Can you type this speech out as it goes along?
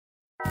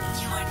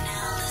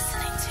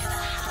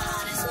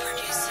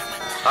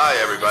Hi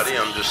everybody,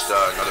 I'm just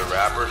another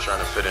rapper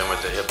trying to fit in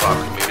with the hip-hop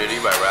community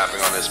by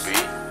rapping on this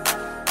beat.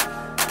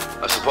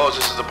 I suppose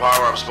this is the part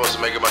where I'm supposed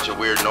to make a bunch of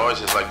weird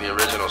noises like the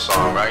original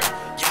song, right? Is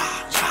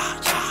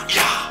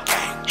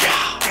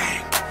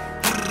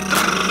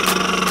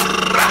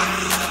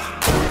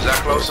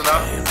that close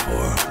enough?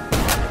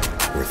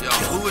 Yo,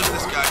 who is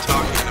this guy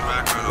talking in the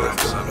background all of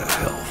a sudden?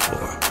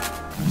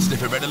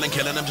 Sniffing riddle and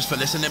killing them just for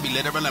listening, be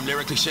literal. I'm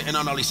lyrically shitting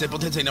on all these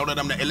simpletons. They know that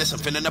I'm the illest. I'm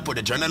filling up with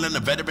adrenaline, a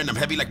veteran. I'm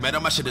heavy like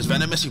metal. My shit is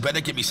venomous. You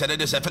better get me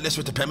sedatives, effortless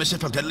with the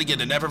penmanship. I'm deadlier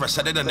than ever. I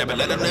said it, I never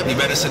let them live. Need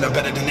medicine, I'm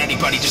better than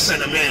anybody. Just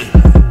send them in.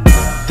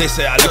 They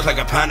say I look like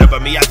a panda,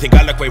 but me, I think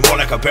I look way more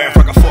like a bear.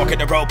 Fuck a fork in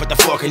the road, put the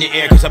fork in your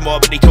ear, cause I'm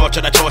morbidly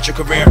tortured, I torture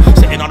career.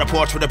 Sitting on a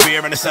porch with a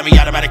beer and a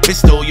semi-automatic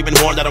pistol. You've been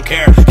warned, I don't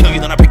care. Kill you,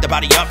 then I pick the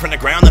body up from the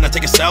ground, then I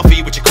take a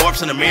selfie with your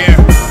corpse in the mirror.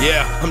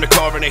 Yeah, I'm the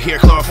coroner here,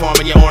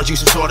 chloroform in your orange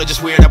juice, I'm sorta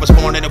just weird. I was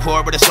born in a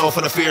poor with a soul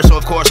full of fear, so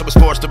of course I was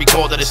forced to be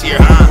colder this year,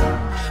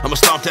 I'm a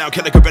stomp down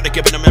killer gorilla,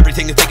 giving them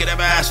everything that they could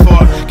ever ask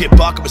for. Get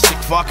buck, I'm a sick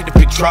fuck in a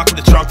big truck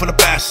with a trunk full of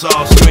bath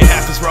salts. You ain't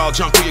half this raw,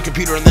 junk through your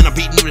computer and then I'm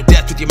beating you to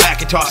death with your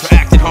Macintosh for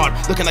acting hard,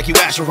 looking like you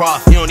Asher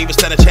Roth. You don't even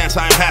stand a chance,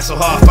 I am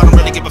Hasselhoff. I don't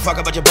really give a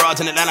fuck about your broads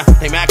in Atlanta.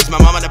 They mad cause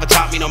my mama never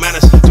taught me no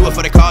manners. Do it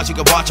for the cause, you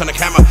can watch on the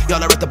camera. Y'all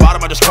are at the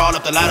bottom, I just crawl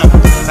up the ladder.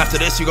 After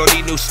this, you gon'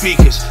 need new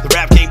speakers. The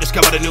rap game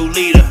discovered a new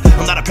leader.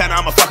 I'm not a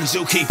Panda, I'm a fucking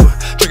zookeeper.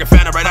 Drink a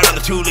Fanta right out of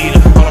the 2-liter.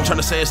 All I'm trying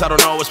to say is I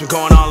don't know what's been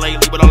going on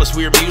lately with all this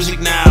weird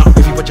music now.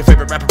 If you put your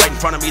favorite rapper right in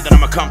front of me, then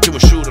I'ma come to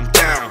and shoot him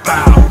down.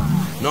 Bow.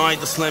 No, I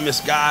ain't the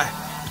slimmest guy,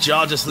 but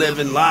y'all just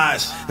living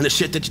lies. And the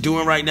shit that you're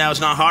doing right now is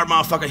not hard,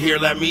 motherfucker. Here,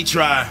 let me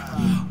try.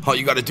 All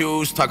you gotta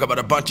do is talk about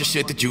a bunch of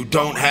shit that you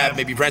don't have.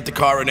 Maybe rent the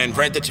car and then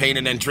rent the chain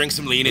and then drink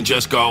some lean and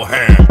just go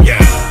ham. Yeah,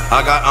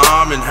 I got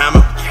arm and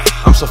hammer.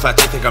 I'm so fat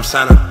they think I'm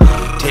Santa.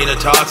 Tater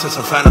tots and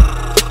some Fanta.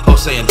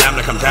 Jose and damn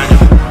like I'm Daniel.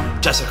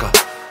 Jessica,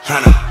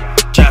 Hannah,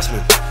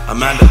 Jasmine,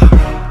 Amanda.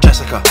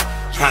 Jessica,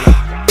 Hannah,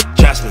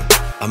 Jasmine,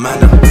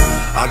 Amanda.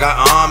 I got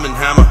arm and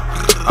hammer.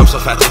 I'm so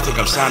fat they think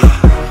I'm Santa.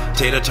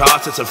 Tater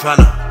tots and some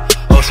Fanta.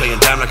 Jose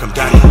and damn like I'm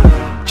Daniel.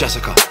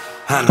 Jessica,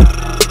 Hannah,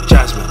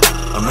 Jasmine,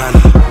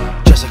 Amanda.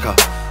 Jessica,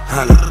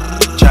 Hannah,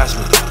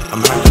 Jasmine,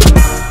 Amanda.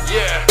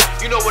 Yeah,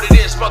 you know what it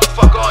is,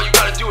 motherfucker. All you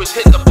gotta do is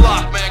hit the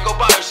block, man. Go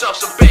buy yourself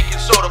some baking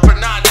soda for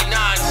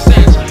 99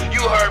 cents.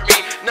 You heard me,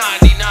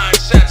 99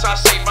 cents. I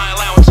saved my